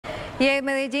Y en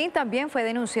Medellín también fue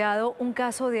denunciado un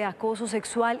caso de acoso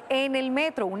sexual en el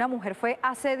metro. Una mujer fue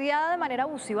asediada de manera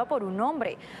abusiva por un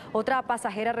hombre. Otra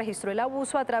pasajera registró el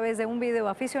abuso a través de un video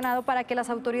aficionado para que las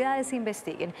autoridades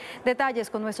investiguen. Detalles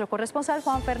con nuestro corresponsal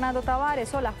Juan Fernando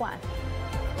Tavares. Hola, Juan.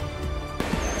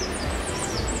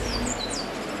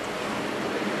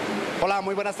 Hola,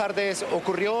 muy buenas tardes.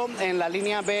 Ocurrió en la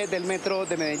línea B del Metro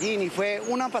de Medellín y fue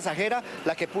una pasajera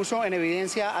la que puso en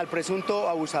evidencia al presunto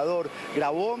abusador.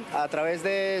 Grabó a través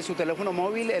de su teléfono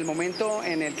móvil el momento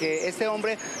en el que este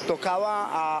hombre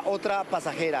tocaba a otra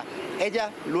pasajera. Ella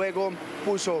luego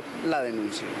puso la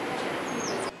denuncia.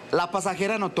 La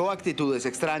pasajera notó actitudes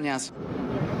extrañas.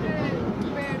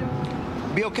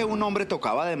 Vio que un hombre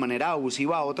tocaba de manera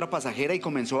abusiva a otra pasajera y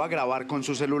comenzó a grabar con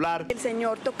su celular. El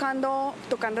señor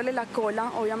tocándole la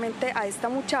cola, obviamente, a esta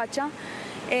muchacha,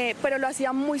 pero lo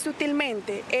hacía muy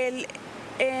sutilmente. Él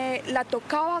la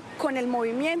tocaba con el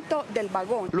movimiento del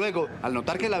vagón. Luego, al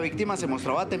notar que la víctima se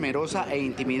mostraba temerosa e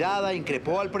intimidada,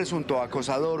 increpó al presunto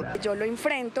acosador. Yo lo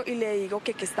enfrento y le digo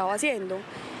que qué estaba haciendo.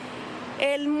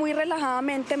 Él muy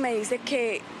relajadamente me dice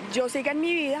que yo siga en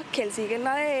mi vida, que él sigue en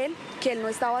la de él, que él no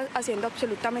estaba haciendo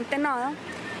absolutamente nada.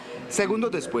 Segundos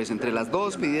después, entre las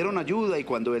dos pidieron ayuda y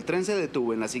cuando el tren se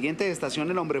detuvo en la siguiente estación,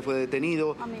 el hombre fue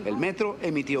detenido. El metro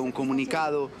emitió un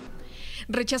comunicado.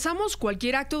 Rechazamos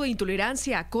cualquier acto de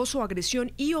intolerancia, acoso,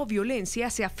 agresión y o violencia,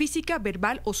 sea física,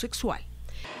 verbal o sexual.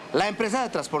 La empresa de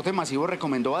transporte masivo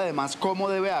recomendó además cómo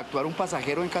debe actuar un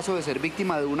pasajero en caso de ser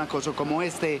víctima de un acoso como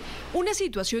este. Una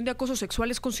situación de acoso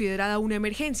sexual es considerada una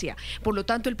emergencia. Por lo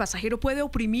tanto, el pasajero puede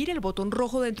oprimir el botón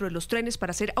rojo dentro de los trenes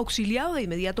para ser auxiliado de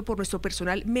inmediato por nuestro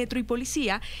personal metro y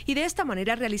policía y de esta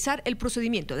manera realizar el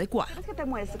procedimiento adecuado.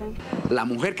 La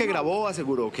mujer que grabó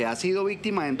aseguró que ha sido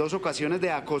víctima en 2 ocasiones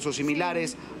de acosos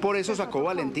similares. Por eso sacó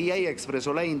valentía y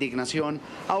expresó la indignación.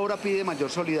 Ahora pide mayor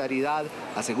solidaridad.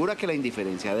 Asegura que la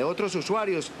indiferencia de otros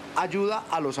usuarios ayuda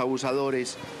a los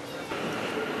abusadores.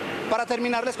 Para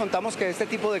terminar, les contamos que este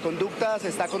tipo de conductas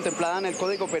está contemplada en el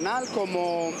Código Penal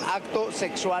como acto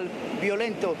sexual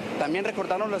violento. También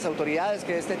recordaron las autoridades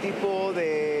que este tipo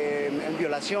de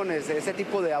violaciones, este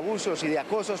tipo de abusos y de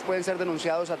acosos pueden ser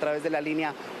denunciados a través de la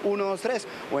línea 123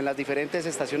 o en las diferentes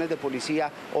estaciones de policía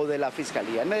o de la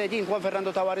Fiscalía. En Medellín, Juan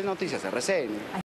Fernando Tavares, Noticias RCN.